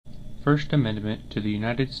First Amendment to the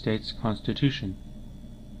United States Constitution.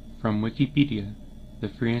 From Wikipedia, the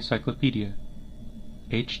free encyclopedia.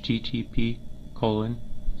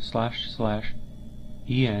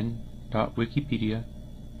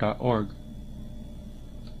 http://en.wikipedia.org.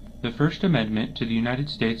 The First Amendment to the United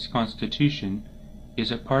States Constitution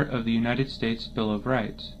is a part of the United States Bill of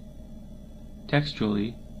Rights.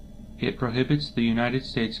 Textually, it prohibits the United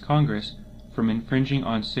States Congress from infringing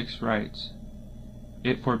on 6 rights.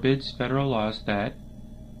 It forbids federal laws that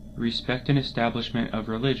respect an establishment of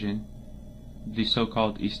religion, the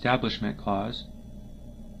so-called Establishment Clause,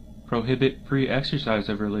 prohibit free exercise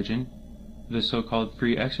of religion, the so-called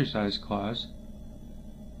Free Exercise Clause,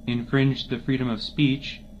 infringe the freedom of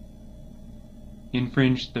speech,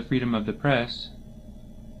 infringe the freedom of the press,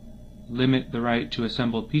 limit the right to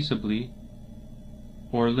assemble peaceably,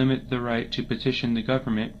 or limit the right to petition the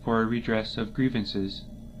government for a redress of grievances.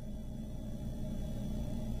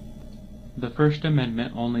 The First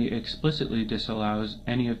Amendment only explicitly disallows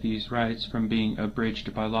any of these rights from being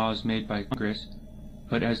abridged by laws made by Congress,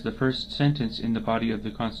 but as the first sentence in the body of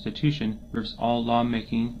the Constitution reserves all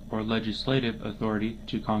lawmaking or legislative authority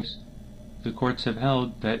to Congress, the courts have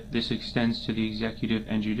held that this extends to the executive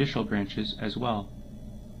and judicial branches as well.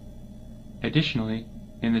 Additionally,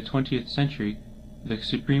 in the 20th century, the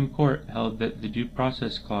Supreme Court held that the Due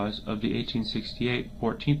Process Clause of the 1868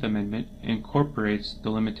 14th Amendment incorporates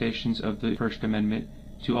the limitations of the First Amendment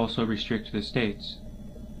to also restrict the states.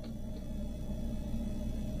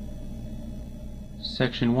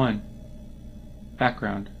 Section 1.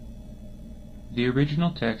 Background. The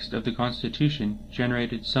original text of the Constitution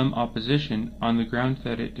generated some opposition on the ground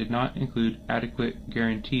that it did not include adequate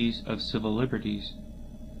guarantees of civil liberties.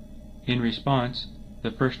 In response,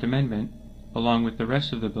 the First Amendment, along with the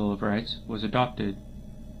rest of the Bill of Rights, was adopted.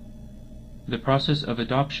 The process of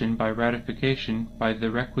adoption by ratification by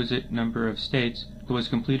the requisite number of states was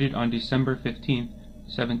completed on December 15,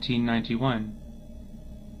 1791.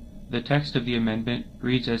 The text of the amendment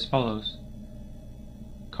reads as follows: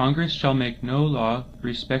 Congress shall make no law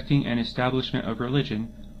respecting an establishment of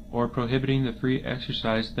religion, or prohibiting the free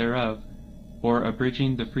exercise thereof, or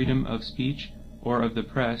abridging the freedom of speech, or of the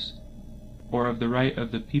press, or of the right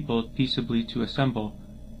of the people peaceably to assemble,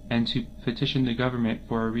 and to petition the government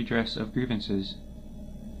for a redress of grievances.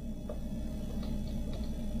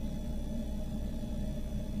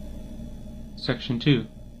 Section 2.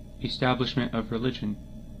 Establishment of Religion.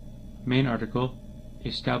 Main Article,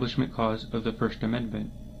 Establishment Clause of the First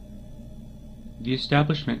Amendment. The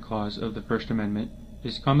Establishment Clause of the First Amendment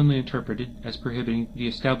is commonly interpreted as prohibiting the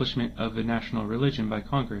establishment of a national religion by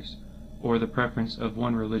Congress, or the preference of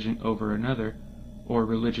one religion over another, or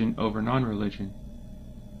religion over non-religion.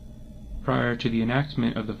 Prior to the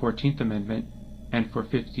enactment of the 14th Amendment, and for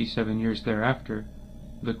 57 years thereafter,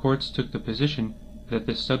 the courts took the position that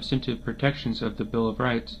the substantive protections of the Bill of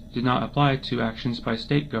Rights did not apply to actions by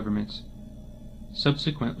state governments.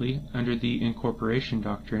 Subsequently, under the incorporation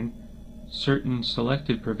doctrine, certain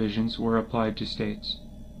selected provisions were applied to states.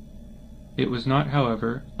 It was not,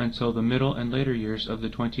 however, until the middle and later years of the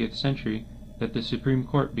 20th century that the Supreme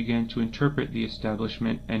Court began to interpret the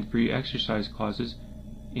Establishment and Free Exercise Clauses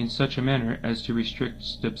in such a manner as to restrict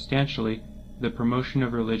substantially the promotion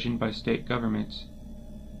of religion by state governments.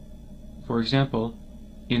 For example,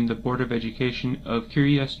 in the Board of Education of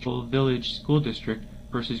Kiryastol Village School District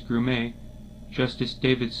v. Grumet, Justice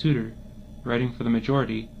David Souter, writing for the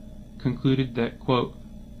majority, concluded that, quote,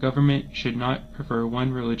 government should not prefer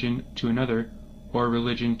one religion to another, or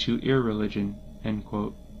religion to irreligion, end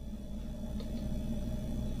quote.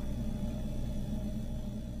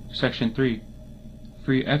 Section 3.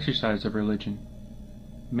 Free Exercise of Religion.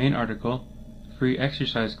 Main Article, Free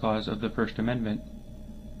Exercise Clause of the First Amendment.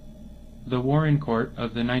 The Warren Court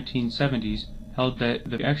of the 1970s held that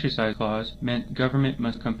the Exercise Clause meant government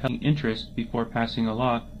must compel interest before passing a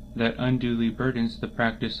law that unduly burdens the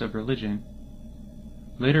practice of religion.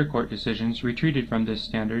 Later court decisions retreated from this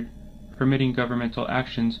standard, permitting governmental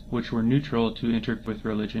actions which were neutral to interfere with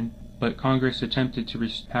religion, but Congress attempted to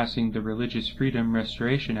passing the Religious Freedom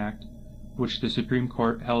Restoration Act, which the Supreme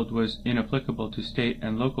Court held was inapplicable to state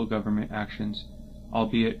and local government actions,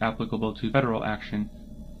 albeit applicable to federal action.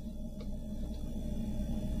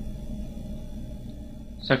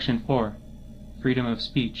 Section 4. Freedom of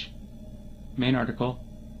Speech. Main Article,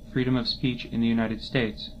 Freedom of Speech in the United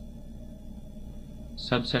States.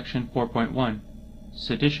 Subsection 4.1.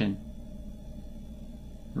 Sedition.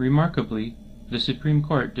 Remarkably, the Supreme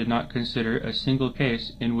Court did not consider a single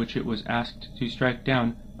case in which it was asked to strike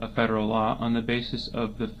down a federal law on the basis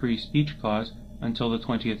of the Free Speech Clause until the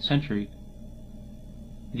 20th century.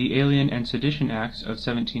 The Alien and Sedition Acts of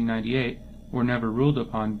 1798 were never ruled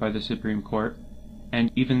upon by the Supreme Court,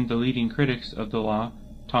 and even the leading critics of the law,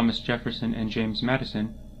 Thomas Jefferson and James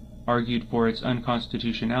Madison, argued for its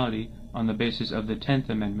unconstitutionality on the basis of the 10th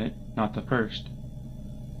Amendment, not the First.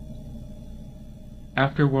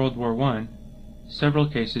 After World War I, several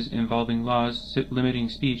cases involving laws limiting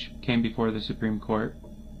speech came before the Supreme Court.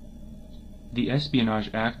 The Espionage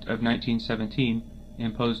Act of 1917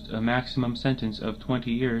 imposed a maximum sentence of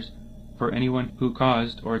 20 years for anyone who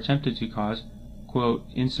caused or attempted to cause, quote,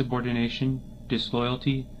 insubordination,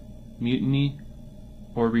 disloyalty, mutiny,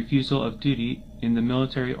 or refusal of duty in the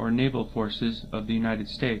military or naval forces of the United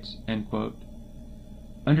States, end quote.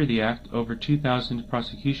 Under the Act, over 2,000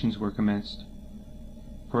 prosecutions were commenced.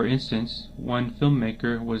 For instance, one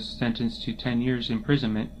filmmaker was sentenced to 10 years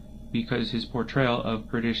imprisonment because his portrayal of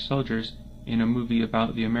British soldiers in a movie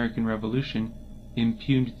about the American Revolution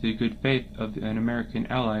impugned the good faith of an American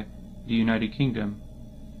ally, the United Kingdom.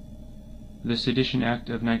 The Sedition Act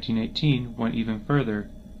of 1918 went even further,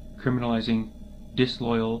 criminalizing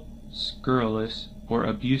disloyal, scurrilous, or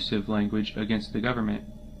abusive language against the government.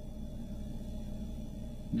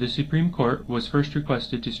 The Supreme Court was first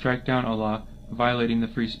requested to strike down a law violating the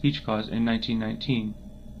Free Speech Clause in 1919.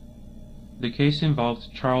 The case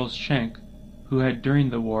involved Charles Schenck, who had during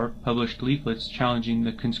the war published leaflets challenging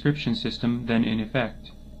the conscription system then in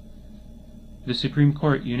effect. The Supreme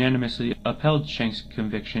Court unanimously upheld Schenck's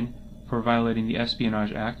conviction for violating the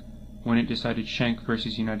Espionage Act when it decided Schenck v.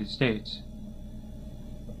 United States.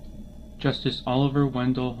 Justice Oliver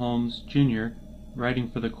Wendell Holmes, Jr., writing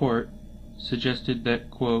for the court, suggested that,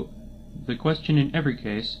 quote, the question in every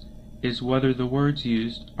case is whether the words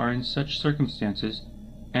used are in such circumstances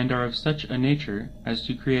and are of such a nature as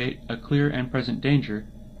to create a clear and present danger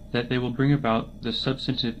that they will bring about the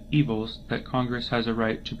substantive evils that Congress has a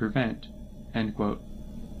right to prevent, end quote.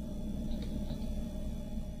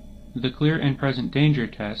 The clear and present danger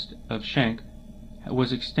test of Schenck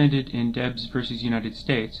was extended in Debs v. United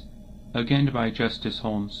States, again by Justice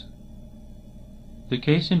Holmes. The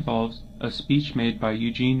case involved a speech made by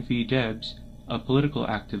Eugene V. Debs, a political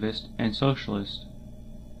activist and socialist.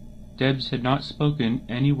 Debs had not spoken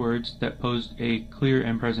any words that posed a clear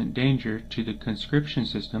and present danger to the conscription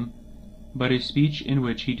system, but a speech in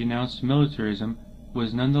which he denounced militarism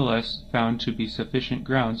was nonetheless found to be sufficient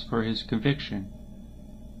grounds for his conviction.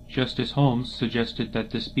 Justice Holmes suggested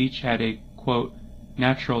that the speech had a, quote,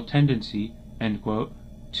 natural tendency, end quote,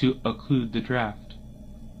 to occlude the draft.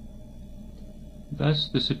 Thus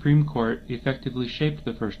the Supreme Court effectively shaped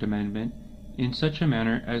the First Amendment in such a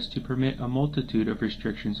manner as to permit a multitude of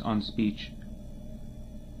restrictions on speech.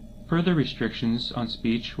 Further restrictions on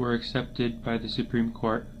speech were accepted by the Supreme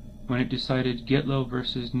Court when it decided Gitlow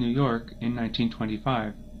v. New York in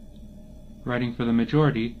 1925. Writing for the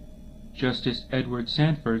majority, Justice Edward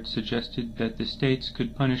Sanford suggested that the states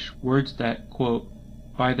could punish words that, quote,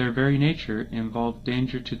 by their very nature involve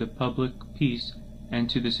danger to the public peace and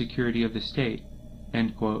to the security of the state,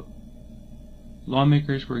 end quote.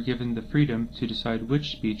 Lawmakers were given the freedom to decide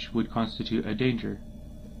which speech would constitute a danger.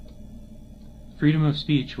 Freedom of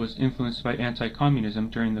speech was influenced by anti-communism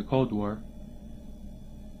during the Cold War.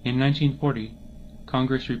 In 1940,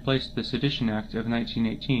 Congress replaced the Sedition Act of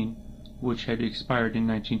 1918, which had expired in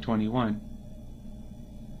 1921.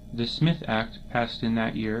 The Smith Act, passed in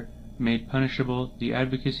that year, made punishable the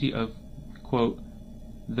advocacy of, quote,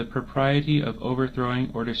 the propriety of overthrowing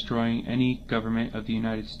or destroying any government of the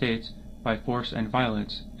United States by force and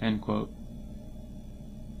violence, end quote.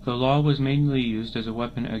 The law was mainly used as a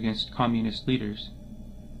weapon against communist leaders.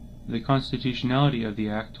 The constitutionality of the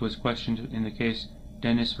act was questioned in the case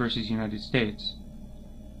Dennis v. United States.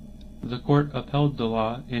 The court upheld the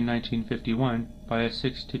law in 1951 by a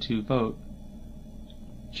 6-2 vote.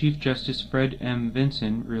 Chief Justice Fred M.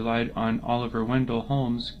 Vinson relied on Oliver Wendell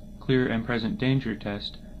Holmes' clear and present danger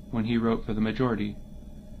test when he wrote for the majority.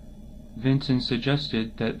 Vinson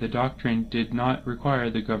suggested that the doctrine did not require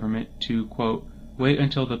the government to, quote, wait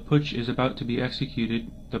until the putsch is about to be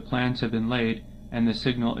executed, the plans have been laid, and the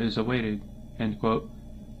signal is awaited, end quote,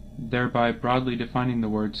 thereby broadly defining the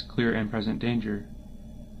words clear and present danger.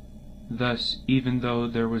 Thus, even though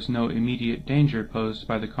there was no immediate danger posed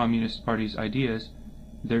by the Communist Party's ideas,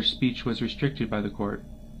 their speech was restricted by the court.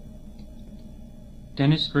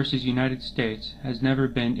 Dennis v. United States has never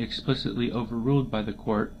been explicitly overruled by the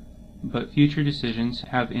court, but future decisions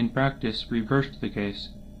have in practice reversed the case.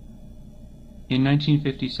 In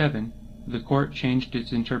 1957, the court changed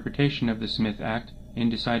its interpretation of the Smith Act in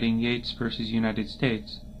deciding Yates v. United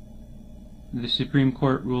States. The Supreme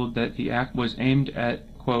Court ruled that the act was aimed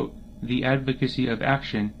at, quote, the advocacy of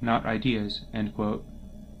action, not ideas, end quote,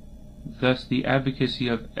 Thus, the advocacy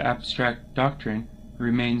of abstract doctrine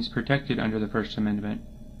remains protected under the First Amendment.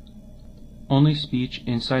 Only speech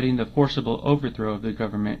inciting the forcible overthrow of the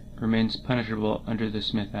government remains punishable under the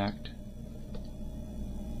Smith Act.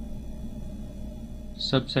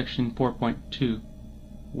 Subsection 4.2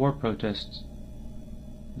 War Protests.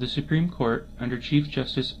 The Supreme Court, under Chief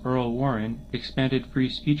Justice Earl Warren, expanded free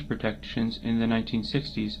speech protections in the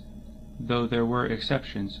 1960s, though there were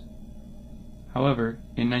exceptions. However,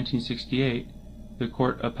 in 1968, the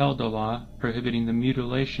court upheld a law prohibiting the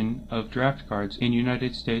mutilation of draft cards in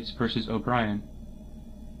United States v. O'Brien.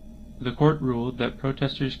 The court ruled that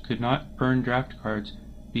protesters could not burn draft cards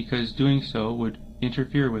because doing so would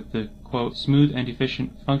interfere with the, quote, smooth and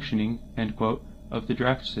efficient functioning, end quote, of the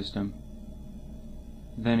draft system.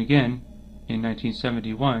 Then again, in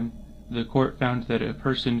 1971, the court found that a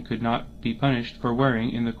person could not be punished for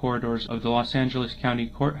wearing in the corridors of the Los Angeles County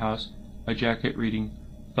Courthouse a jacket reading,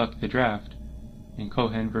 "Fuck the Draft," in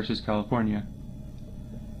Cohen v. California.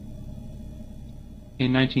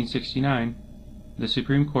 In 1969, the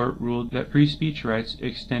Supreme Court ruled that free speech rights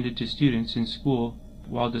extended to students in school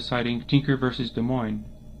while deciding Tinker v. Des Moines.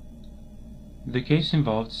 The case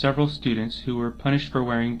involved several students who were punished for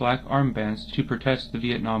wearing black armbands to protest the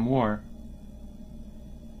Vietnam War.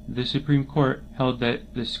 The Supreme Court held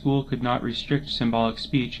that the school could not restrict symbolic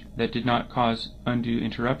speech that did not cause undue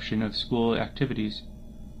interruption of school activities.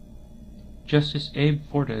 Justice Abe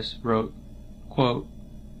Fortas wrote, quote,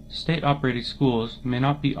 "State-operated schools may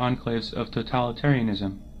not be enclaves of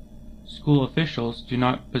totalitarianism. School officials do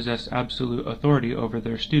not possess absolute authority over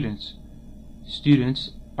their students.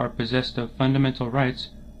 Students are possessed of fundamental rights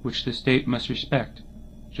which the state must respect,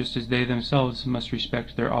 just as they themselves must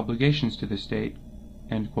respect their obligations to the state."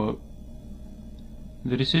 End quote.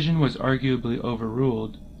 The decision was arguably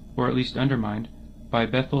overruled, or at least undermined, by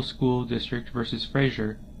Bethel School District v.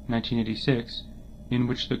 Frazier, 1986, in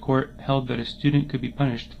which the court held that a student could be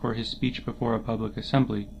punished for his speech before a public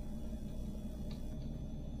assembly.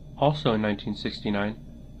 Also in 1969,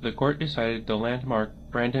 the court decided the landmark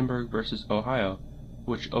Brandenburg v. Ohio,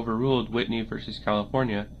 which overruled Whitney v.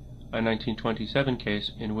 California, a 1927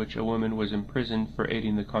 case in which a woman was imprisoned for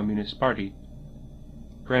aiding the Communist Party.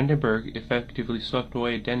 Brandenburg effectively swept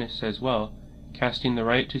away Dennis as well, casting the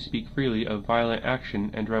right to speak freely of violent action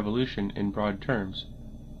and revolution in broad terms.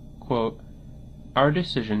 Quote, "Our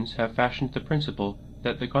decisions have fashioned the principle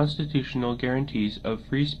that the constitutional guarantees of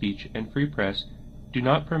free speech and free press do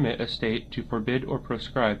not permit a state to forbid or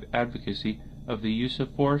proscribe advocacy of the use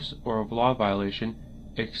of force or of law violation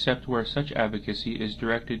except where such advocacy is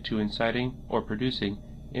directed to inciting or producing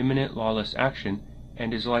imminent lawless action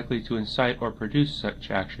and is likely to incite or produce such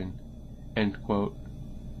action." End quote.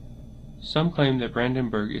 Some claim that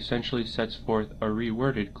Brandenburg essentially sets forth a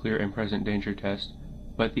reworded clear and present danger test,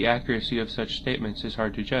 but the accuracy of such statements is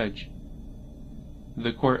hard to judge.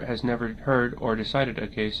 The court has never heard or decided a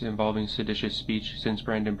case involving seditious speech since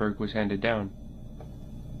Brandenburg was handed down.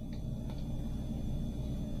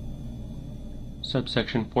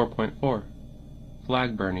 Subsection 4.4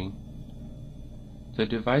 Flag burning. The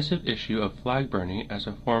divisive issue of flag burning as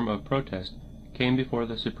a form of protest came before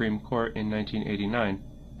the Supreme Court in 1989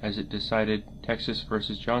 as it decided Texas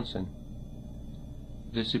v. Johnson.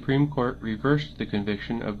 The Supreme Court reversed the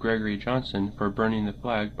conviction of Gregory Johnson for burning the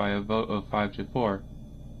flag by a vote of 5-4.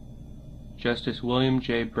 Justice William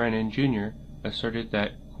J. Brennan, Jr. asserted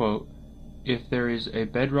that, quote, "If there is a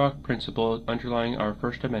bedrock principle underlying our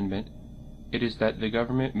First Amendment, it is that the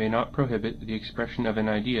government may not prohibit the expression of an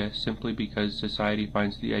idea simply because society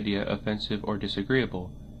finds the idea offensive or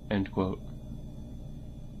disagreeable." End quote.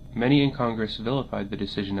 Many in Congress vilified the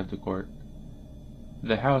decision of the court.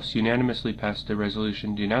 The House unanimously passed a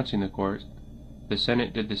resolution denouncing the court. The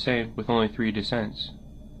Senate did the same with only 3 dissents.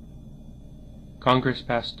 Congress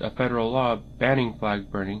passed a federal law banning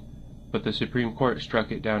flag burning, but the Supreme Court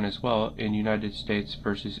struck it down as well in United States v.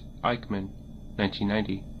 Eichmann,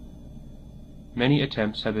 1990. Many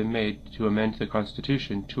attempts have been made to amend the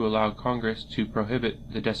Constitution to allow Congress to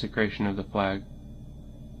prohibit the desecration of the flag.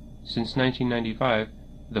 Since 1995,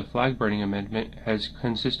 the flag-burning amendment has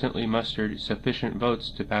consistently mustered sufficient votes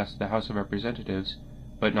to pass the House of Representatives,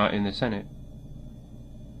 but not in the Senate.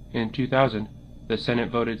 In 2000, the Senate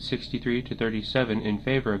voted 63 to 37 in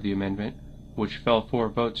favor of the amendment, which fell 4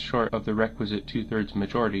 votes short of the requisite 2/3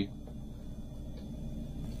 majority.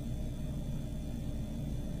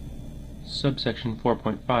 Subsection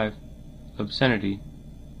 4.5 Obscenity.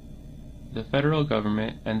 The federal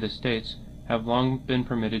government and the states have long been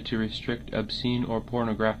permitted to restrict obscene or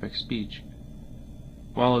pornographic speech.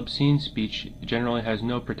 While obscene speech generally has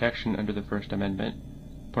no protection under the First Amendment,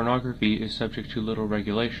 pornography is subject to little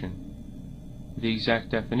regulation. The exact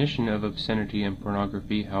definition of obscenity and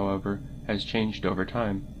pornography, however, has changed over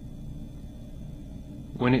time.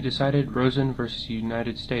 When it decided Rosen v.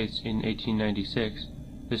 United States in 1896,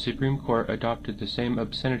 the Supreme Court adopted the same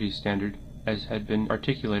obscenity standard as had been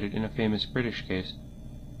articulated in a famous British case,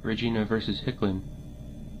 Regina v. Hicklin.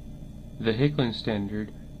 The Hicklin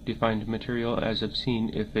standard defined material as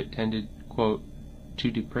obscene if it tended, quote,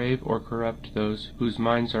 to deprave or corrupt those whose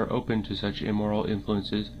minds are open to such immoral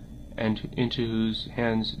influences and into whose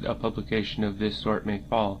hands a publication of this sort may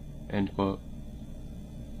fall, end quote.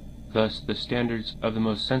 Thus, the standards of the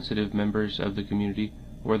most sensitive members of the community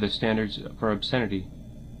were the standards for obscenity.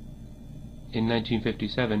 In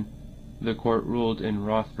 1957, the court ruled in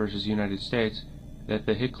Roth v. United States that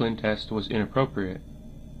the Hicklin test was inappropriate.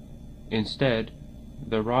 Instead,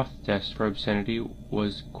 the Roth test for obscenity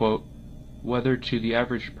was, quote, whether to the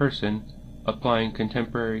average person, applying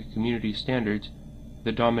contemporary community standards,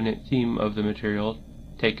 the dominant theme of the material,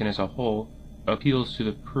 taken as a whole, appeals to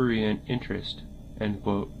the prurient interest, end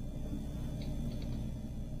quote.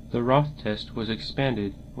 The Roth test was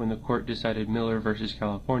expanded when the court decided Miller v.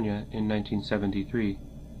 California in 1973.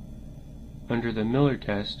 Under the Miller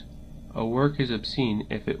test, a work is obscene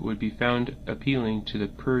if it would be found appealing to the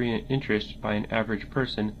prurient interest by an average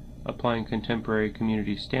person applying contemporary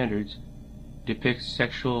community standards, depicts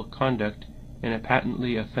sexual conduct in a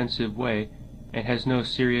patently offensive way, and has no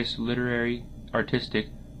serious literary, artistic,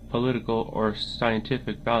 political, or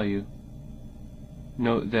scientific value.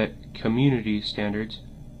 Note that community standards,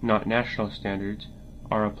 not national standards,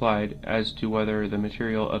 are applied as to whether the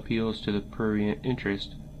material appeals to the prurient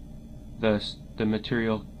interest. Thus, the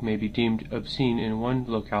material may be deemed obscene in one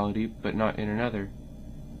locality but not in another.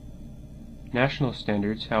 National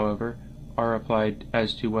standards, however, are applied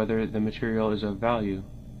as to whether the material is of value.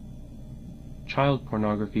 Child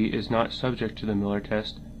pornography is not subject to the Miller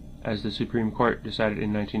test, as the Supreme Court decided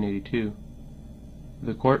in 1982.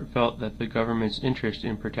 The court felt that the government's interest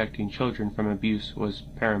in protecting children from abuse was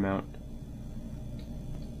paramount.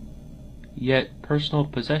 Yet, personal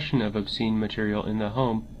possession of obscene material in the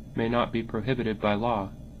home may not be prohibited by law.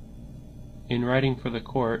 In writing for the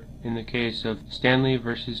court in the case of Stanley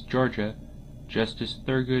v. Georgia, Justice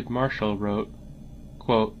Thurgood Marshall wrote,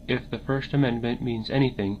 quote, if the First Amendment means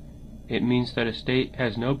anything, it means that a state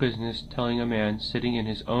has no business telling a man sitting in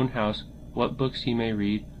his own house what books he may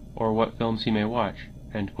read or what films he may watch,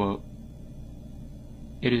 end quote.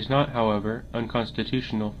 It is not, however,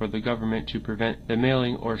 unconstitutional for the government to prevent the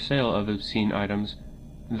mailing or sale of obscene items,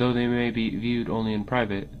 though they may be viewed only in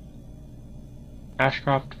private.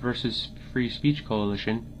 Ashcroft v. Free Speech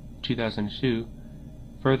Coalition, 2002,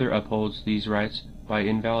 further upholds these rights by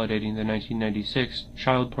invalidating the 1996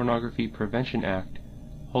 Child Pornography Prevention Act,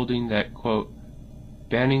 holding that, quote,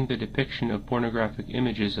 banning the depiction of pornographic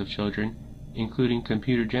images of children, including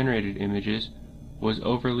computer-generated images, was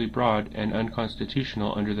overly broad and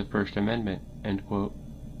unconstitutional under the First Amendment, end quote.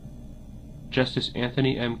 Justice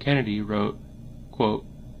Anthony M. Kennedy wrote, quote,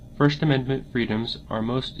 First Amendment freedoms are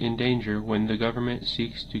most in danger when the government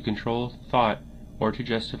seeks to control thought or to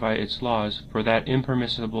justify its laws for that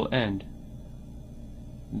impermissible end.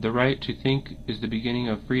 The right to think is the beginning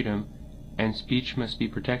of freedom, and speech must be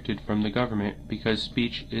protected from the government because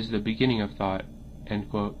speech is the beginning of thought,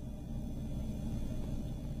 end quote.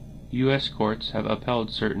 U.S. courts have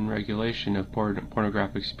upheld certain regulation of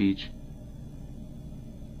pornographic speech.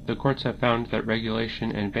 The courts have found that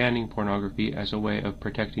regulation and banning pornography as a way of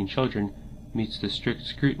protecting children meets the strict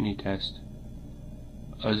scrutiny test.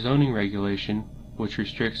 A zoning regulation, which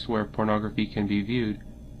restricts where pornography can be viewed,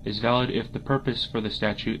 is valid if the purpose for the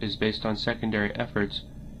statute is based on secondary efforts.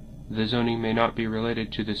 The zoning may not be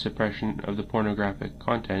related to the suppression of the pornographic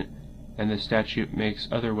content, and the statute makes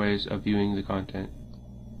other ways of viewing the content.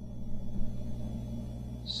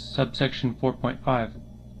 Subsection 4.5.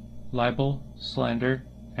 Libel, slander,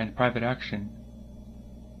 and private action.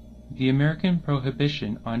 The American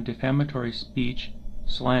prohibition on defamatory speech,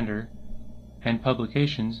 slander, and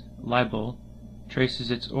publications, libel, traces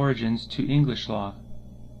its origins to English law.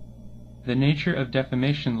 The nature of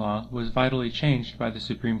defamation law was vitally changed by the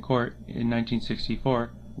Supreme Court in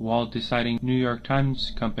 1964 while deciding New York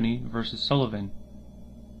Times Company v. Sullivan.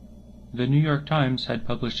 The New York Times had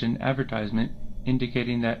published an advertisement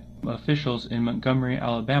indicating that officials in Montgomery,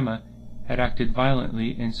 Alabama, had acted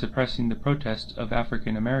violently in suppressing the protests of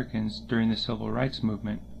African Americans during the Civil Rights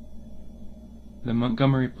Movement. The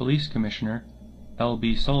Montgomery Police Commissioner,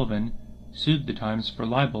 L.B. Sullivan, sued the Times for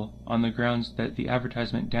libel on the grounds that the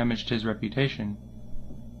advertisement damaged his reputation.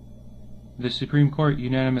 The Supreme Court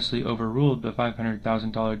unanimously overruled the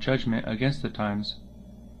 $500,000 judgment against the Times.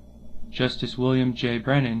 Justice William J.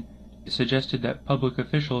 Brennan suggested that public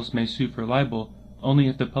officials may sue for libel only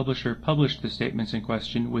if the publisher published the statements in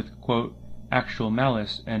question with, quote, actual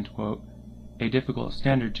malice, end quote, a difficult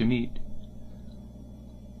standard to meet.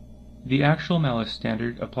 The actual malice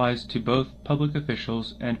standard applies to both public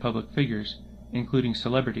officials and public figures, including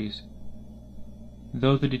celebrities.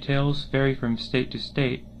 Though the details vary from state to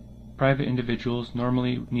state, private individuals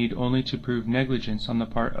normally need only to prove negligence on the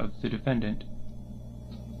part of the defendant.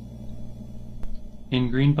 In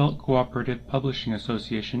Greenbelt Cooperative Publishing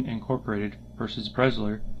Association Incorporated v.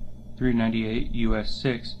 Bresler, 398 U.S.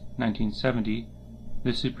 6, 1970,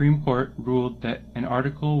 the Supreme Court ruled that an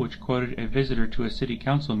article which quoted a visitor to a city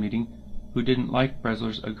council meeting who didn't like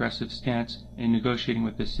Bresler's aggressive stance in negotiating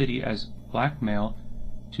with the city as blackmail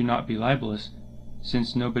to not be libelous,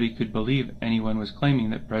 since nobody could believe anyone was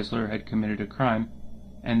claiming that Bresler had committed a crime,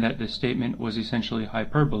 and that the statement was essentially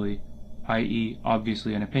hyperbole, i.e.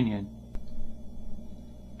 obviously an opinion.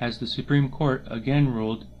 As the Supreme Court again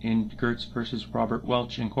ruled in Gertz v. Robert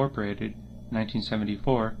Welch Incorporated,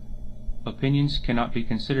 1974, opinions cannot be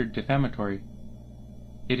considered defamatory.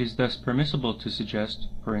 It is thus permissible to suggest,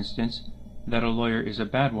 for instance, that a lawyer is a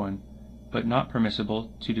bad one, but not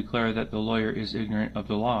permissible to declare that the lawyer is ignorant of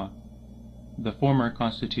the law. The former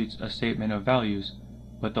constitutes a statement of values,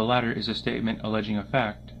 but the latter is a statement alleging a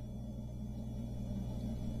fact.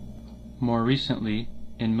 More recently,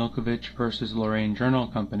 in Milkovich v. Lorraine Journal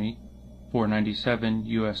Company, 497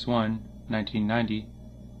 U.S. 1, 1990,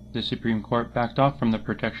 the Supreme Court backed off from the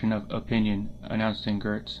protection of opinion announced in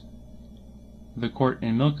Gertz. The court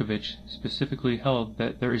in Milkovich specifically held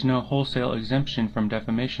that there is no wholesale exemption from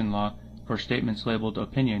defamation law for statements labeled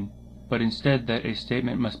opinion, but instead that a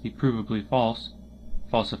statement must be provably false,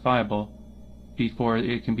 falsifiable, before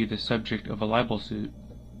it can be the subject of a libel suit.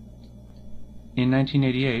 In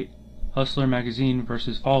 1988, Hustler Magazine v.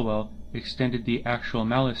 Falwell extended the actual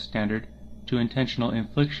malice standard to intentional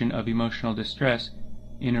infliction of emotional distress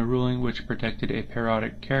in a ruling which protected a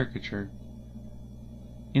parodic caricature.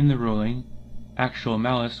 In the ruling, actual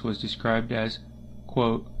malice was described as,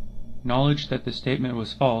 quote, knowledge that the statement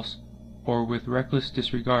was false, or with reckless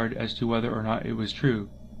disregard as to whether or not it was true,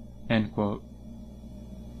 end quote.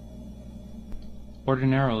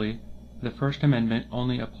 Ordinarily, the First Amendment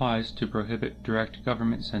only applies to prohibit direct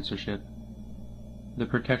government censorship. The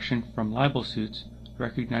protection from libel suits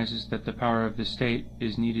recognizes that the power of the state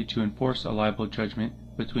is needed to enforce a libel judgment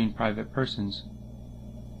between private persons.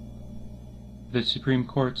 The Supreme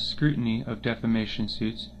Court's scrutiny of defamation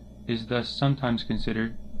suits is thus sometimes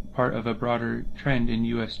considered part of a broader trend in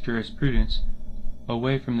U.S. jurisprudence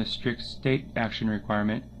away from the strict state action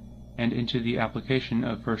requirement and into the application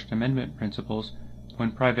of First Amendment principles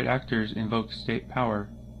when private actors invoke state power.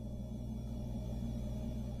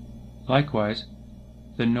 Likewise,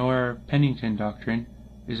 the Noerr-Pennington doctrine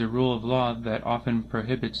is a rule of law that often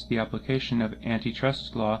prohibits the application of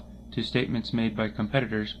antitrust law to statements made by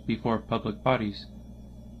competitors before public bodies.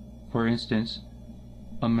 For instance,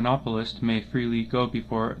 a monopolist may freely go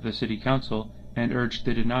before the city council and urge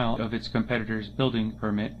the denial of its competitor's building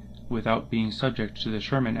permit without being subject to the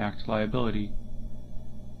Sherman Act liability.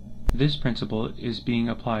 This principle is being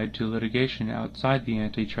applied to litigation outside the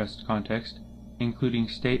antitrust context, including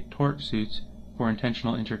state tort suits for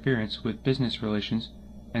intentional interference with business relations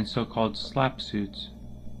and so-called SLAPP suits.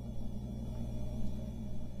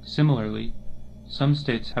 Similarly, some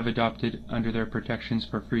states have adopted under their protections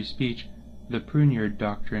for free speech the Pruniard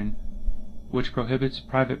doctrine, which prohibits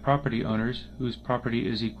private property owners whose property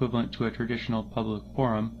is equivalent to a traditional public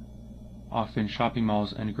forum, often shopping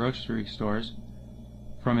malls and grocery stores,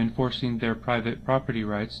 from enforcing their private property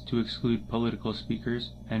rights to exclude political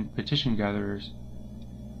speakers and petition gatherers.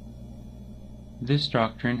 This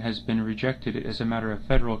doctrine has been rejected as a matter of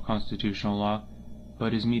federal constitutional law,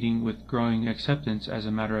 but is meeting with growing acceptance as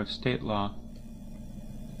a matter of state law.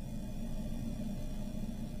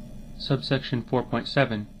 Subsection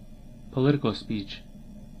 4.7 Political Speech.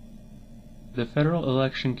 The Federal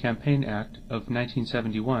Election Campaign Act of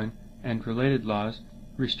 1971 and related laws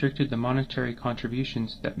restricted the monetary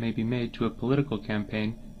contributions that may be made to a political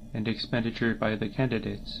campaign and expenditure by the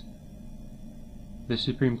candidates. The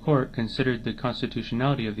Supreme Court considered the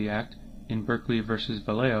constitutionality of the act in Berkeley v.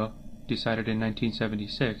 Vallejo, decided in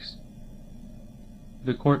 1976.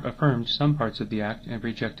 The court affirmed some parts of the act and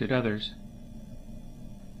rejected others.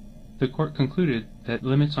 The court concluded that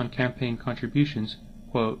limits on campaign contributions,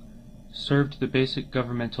 quote, served the basic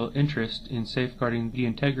governmental interest in safeguarding the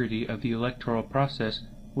integrity of the electoral process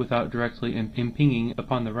without directly impinging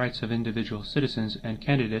upon the rights of individual citizens and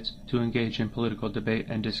candidates to engage in political debate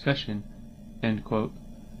and discussion, end quote.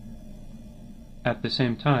 At the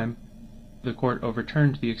same time, the court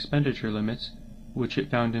overturned the expenditure limits, which it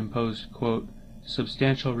found imposed, quote,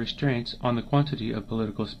 substantial restraints on the quantity of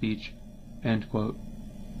political speech, end quote.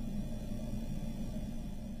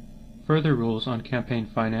 Further rules on campaign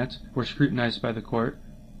finance were scrutinized by the court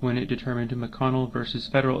when it determined McConnell v.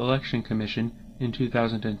 Federal Election Commission in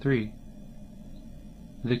 2003.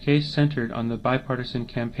 The case centered on the Bipartisan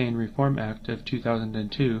Campaign Reform Act of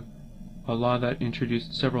 2002, a law that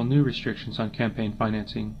introduced several new restrictions on campaign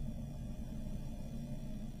financing.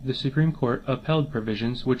 The Supreme Court upheld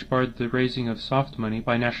provisions which barred the raising of soft money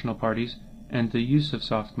by national parties and the use of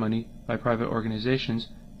soft money by private organizations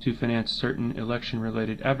to finance certain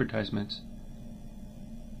election-related advertisements.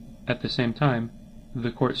 At the same time,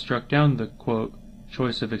 the court struck down the, quote,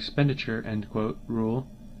 choice of expenditure, end quote, rule,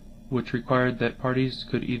 which required that parties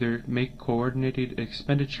could either make coordinated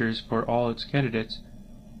expenditures for all its candidates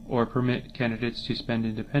or permit candidates to spend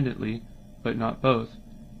independently, but not both,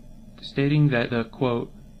 stating that the,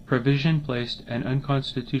 quote, provision placed an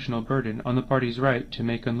unconstitutional burden on the party's right to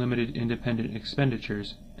make unlimited independent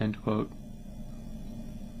expenditures, end quote.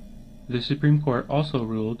 The Supreme Court also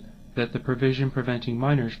ruled that the provision preventing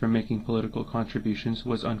minors from making political contributions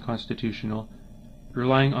was unconstitutional,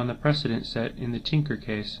 relying on the precedent set in the Tinker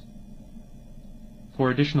case. For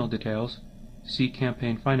additional details, see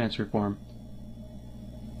Campaign Finance Reform.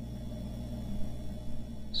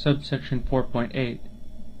 Subsection 4.8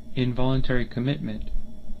 Involuntary Commitment.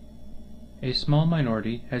 A small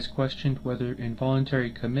minority has questioned whether involuntary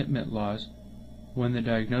commitment laws, when the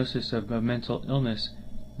diagnosis of a mental illness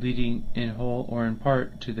leading in whole or in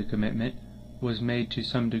part to the commitment was made to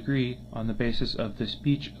some degree on the basis of the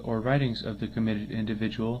speech or writings of the committed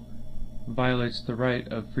individual, violates the right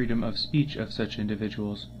of freedom of speech of such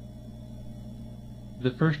individuals.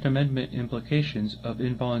 The First Amendment implications of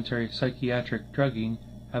involuntary psychiatric drugging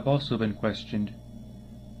have also been questioned.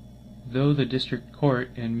 Though the District Court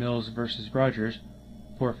in Mills v. Rogers,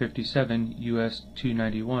 457 U.S.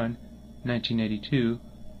 291, 1982,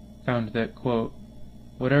 found that, quote,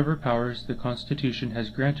 whatever powers the Constitution has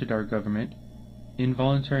granted our government,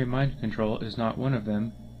 involuntary mind control is not one of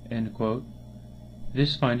them, end quote,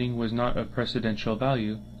 this finding was not of precedential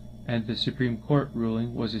value, and the Supreme Court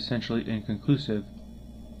ruling was essentially inconclusive.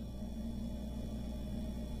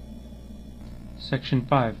 Section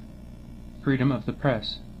 5. Freedom of the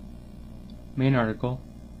Press. Main article,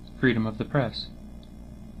 Freedom of the Press.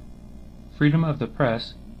 Freedom of the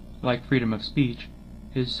press, like freedom of speech,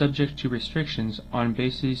 is subject to restrictions on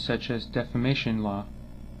bases such as defamation law.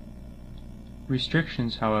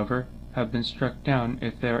 Restrictions, however, have been struck down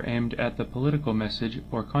if they are aimed at the political message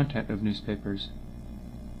or content of newspapers.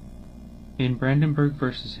 In Brandenburg v.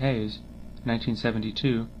 Hayes,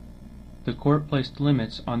 1972, the court placed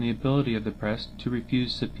limits on the ability of the press to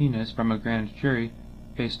refuse subpoenas from a grand jury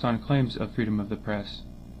based on claims of freedom of the press.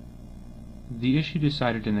 The issue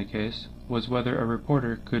decided in the case was whether a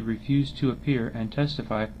reporter could refuse to appear and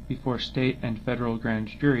testify before state and federal grand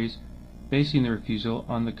juries, basing the refusal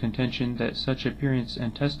on the contention that such appearance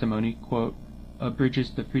and testimony, quote,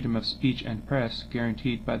 abridges the freedom of speech and press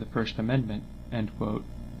guaranteed by the First Amendment, end quote.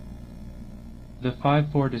 The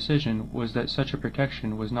 5-4 decision was that such a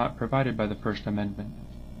protection was not provided by the First Amendment.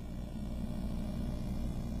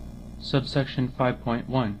 Subsection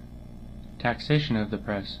 5.1 Taxation of the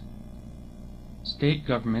Press. State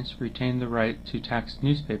governments retain the right to tax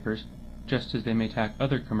newspapers just as they may tax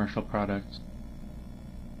other commercial products.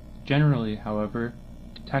 Generally, however,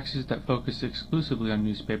 taxes that focus exclusively on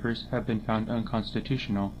newspapers have been found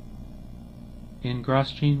unconstitutional. In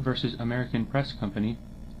Grosjean v. American Press Company,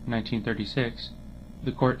 1936,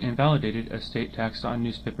 the court invalidated a state tax on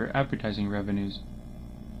newspaper advertising revenues.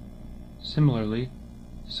 Similarly,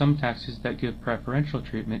 some taxes that give preferential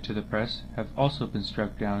treatment to the press have also been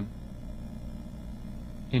struck down.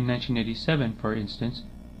 In 1987, for instance,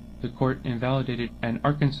 the court invalidated an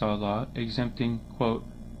Arkansas law exempting, quote,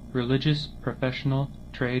 religious, professional,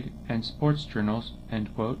 trade, and sports journals,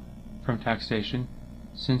 end quote, from taxation,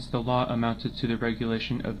 since the law amounted to the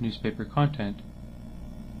regulation of newspaper content.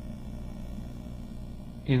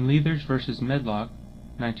 In Leathers v. Medlock,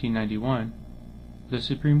 1991, the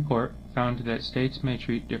Supreme Court found that states may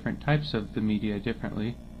treat different types of the media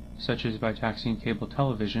differently, such as by taxing cable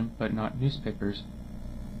television but not newspapers.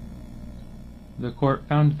 The court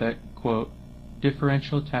found that, quote,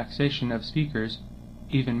 differential taxation of speakers,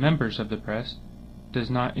 even members of the press, does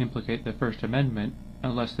not implicate the First Amendment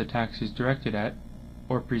unless the tax is directed at,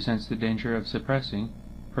 or presents the danger of suppressing,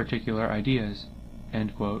 particular ideas,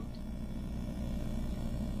 end quote.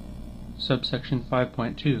 Subsection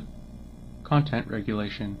 5.2 Content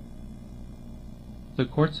Regulation. The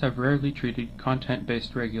courts have rarely treated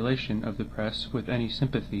content-based regulation of the press with any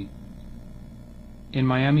sympathy. In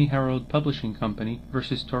Miami Herald Publishing Company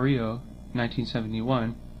versus Torrio,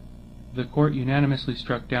 1971, the court unanimously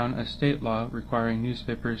struck down a state law requiring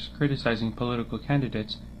newspapers criticizing political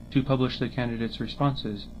candidates to publish the candidates'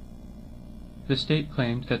 responses. The state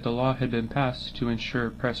claimed that the law had been passed to ensure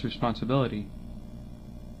press responsibility.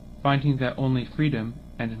 Finding that only freedom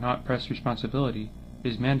and not press responsibility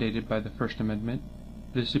is mandated by the First Amendment,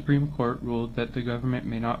 the Supreme Court ruled that the government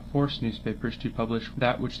may not force newspapers to publish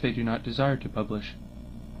that which they do not desire to publish.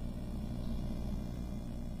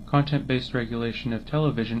 Content-based regulation of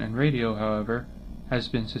television and radio, however, has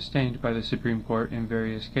been sustained by the Supreme Court in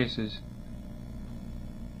various cases.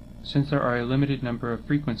 Since there are a limited number of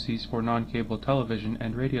frequencies for non-cable television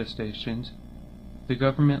and radio stations, the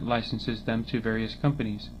government licenses them to various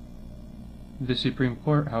companies. The Supreme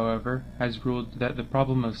Court, however, has ruled that the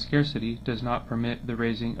problem of scarcity does not permit the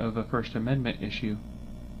raising of a First Amendment issue.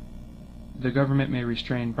 The government may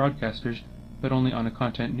restrain broadcasters, but only on a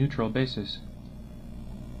content-neutral basis.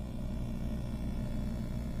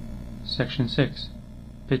 Section 6.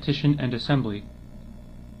 Petition and Assembly.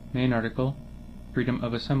 Main article: Freedom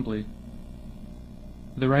of Assembly.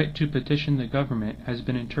 The right to petition the government has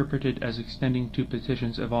been interpreted as extending to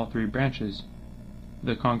petitions of all three branches: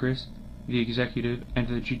 the Congress, the executive, and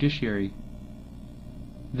the judiciary.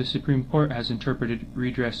 The Supreme Court has interpreted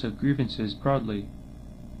redress of grievances broadly.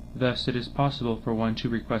 Thus it is possible for one to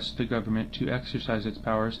request the government to exercise its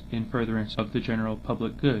powers in furtherance of the general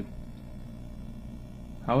public good.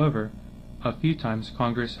 However, a few times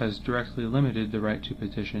Congress has directly limited the right to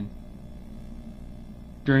petition.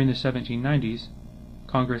 During the 1790s,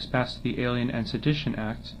 Congress passed the Alien and Sedition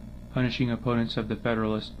Acts, punishing opponents of the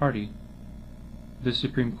Federalist Party. The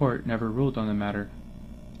Supreme Court never ruled on the matter.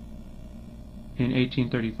 In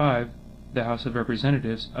 1835, the House of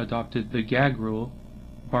Representatives adopted the gag rule,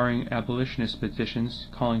 barring abolitionist petitions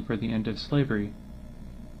calling for the end of slavery.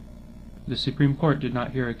 The Supreme Court did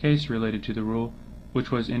not hear a case related to the rule,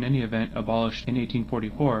 which was in any event abolished in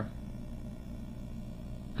 1844.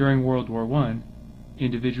 During World War I,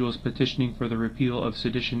 individuals petitioning for the repeal of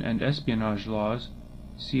sedition and espionage laws,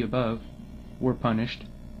 see above, were punished.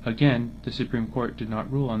 Again, the Supreme Court did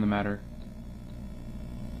not rule on the matter.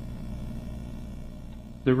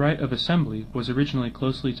 The right of assembly was originally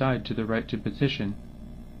closely tied to the right to petition.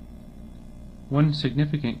 One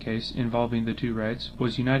significant case involving the two rights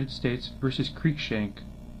was United States versus Creekshank,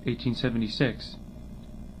 1876.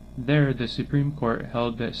 There, the Supreme Court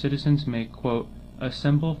held that citizens may, quote,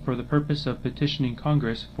 assemble for the purpose of petitioning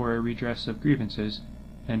Congress for a redress of grievances,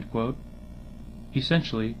 end quote.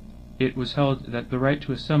 Essentially, it was held that the right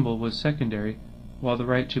to assemble was secondary, while the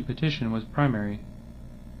right to petition was primary.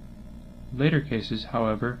 Later cases,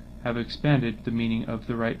 however, have expanded the meaning of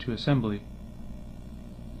the right to assembly.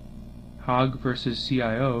 Haag versus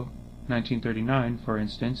CIO, 1939, for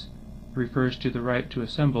instance, refers to the right to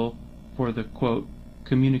assemble for the, quote,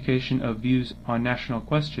 communication of views on national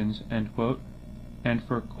questions, end quote, and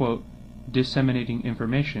for, quote, disseminating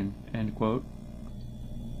information, end quote.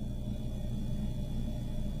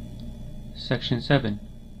 Section 7.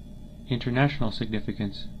 International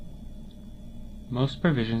Significance. Most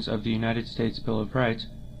provisions of the United States Bill of Rights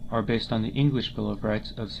are based on the English Bill of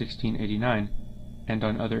Rights of 1689 and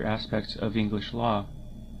on other aspects of English law.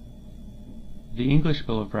 The English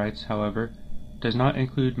Bill of Rights, however, does not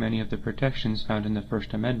include many of the protections found in the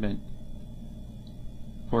First Amendment.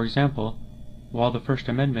 For example, while the First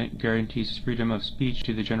Amendment guarantees freedom of speech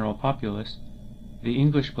to the general populace, the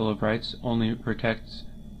English Bill of Rights only protects,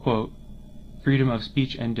 quote, freedom of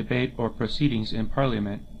speech and debate or proceedings in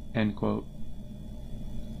Parliament, end quote.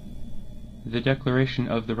 The Declaration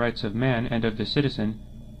of the Rights of Man and of the Citizen,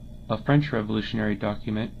 a French revolutionary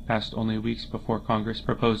document passed only weeks before Congress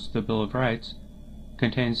proposed the Bill of Rights,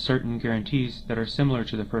 contains certain guarantees that are similar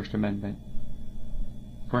to the First Amendment.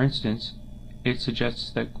 For instance, it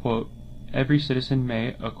suggests that, quote, every citizen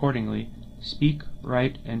may, accordingly, speak,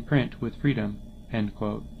 write, and print with freedom, end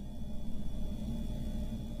quote.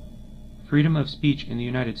 Freedom of speech in the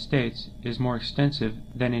United States is more extensive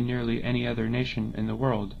than in nearly any other nation in the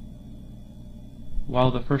world.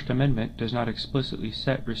 While the First Amendment does not explicitly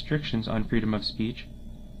set restrictions on freedom of speech,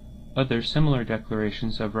 other similar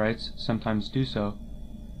declarations of rights sometimes do so.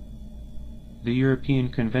 The European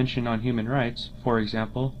Convention on Human Rights, for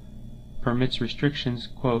example, permits restrictions,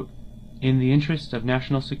 quote, in the interests of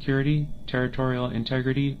national security, territorial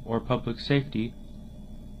integrity, or public safety,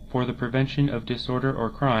 for the prevention of disorder or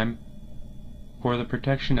crime, for the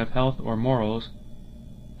protection of health or morals,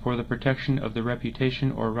 for the protection of the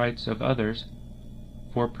reputation or rights of others,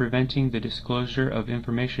 for preventing the disclosure of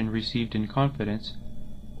information received in confidence,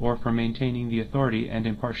 or for maintaining the authority and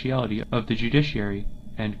impartiality of the judiciary,"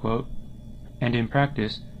 end quote. And in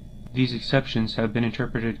practice, these exceptions have been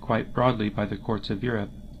interpreted quite broadly by the courts of Europe.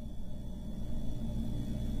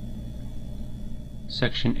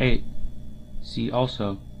 Section 8. See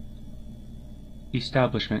also: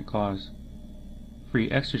 Establishment Clause, Free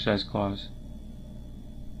Exercise Clause,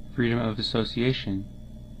 Freedom of Association,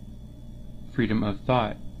 Freedom of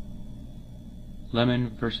Thought.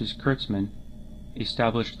 Lemon v. Kurtzman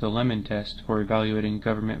established the Lemon test for evaluating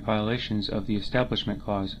government violations of the Establishment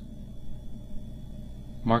Clause.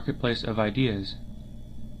 Marketplace of Ideas,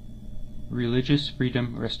 Religious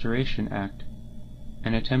Freedom Restoration Act,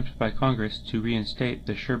 an attempt by Congress to reinstate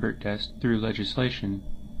the Sherbert test through legislation.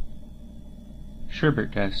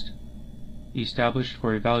 Sherbert test, established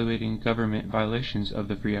for evaluating government violations of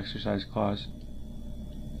the Free Exercise Clause.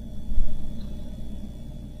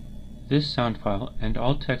 This sound file and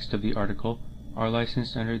all text of the article are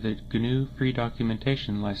licensed under the GNU Free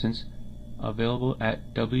Documentation License, available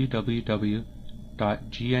at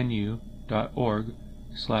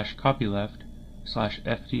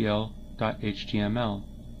www.gnu.org/copyleft/fdl.html.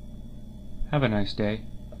 Have a nice day.